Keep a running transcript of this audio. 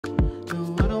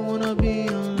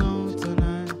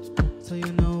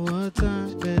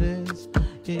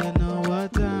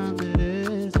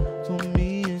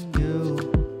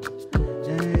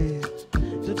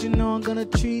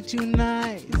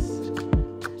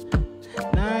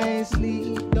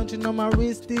know my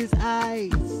wrist is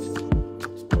ice.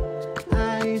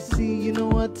 I see, you know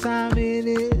what time it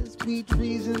is. Sweet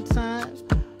freezing time,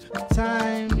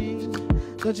 timing.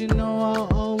 Don't you know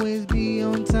I'll always be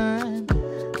on time,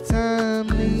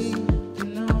 timely. You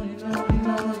know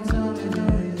what time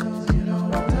it is. You know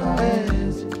what time it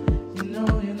is. You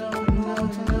know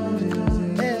what time it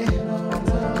is. Hey, yeah, you know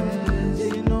what time it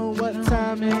is. You know what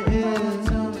time it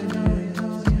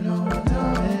is. You know what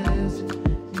time it is.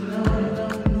 You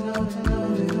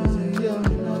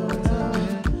know what time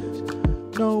it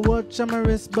is. No watch on my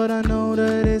wrist, but I know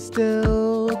that it's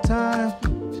still time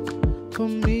for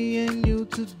me and you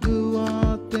to do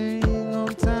our thing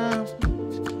on time.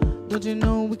 Don't you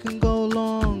know we can go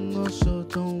long or short,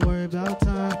 don't worry about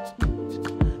time.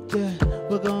 Yeah,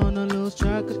 we're gonna lose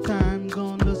track of time,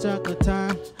 gonna lose track of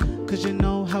time. Cause you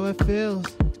know how it feels.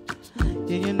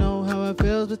 Yeah, you know how it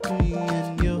feels between me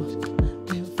and you.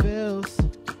 It feels.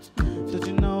 Don't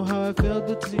you know how it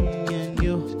feels between me and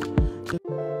you?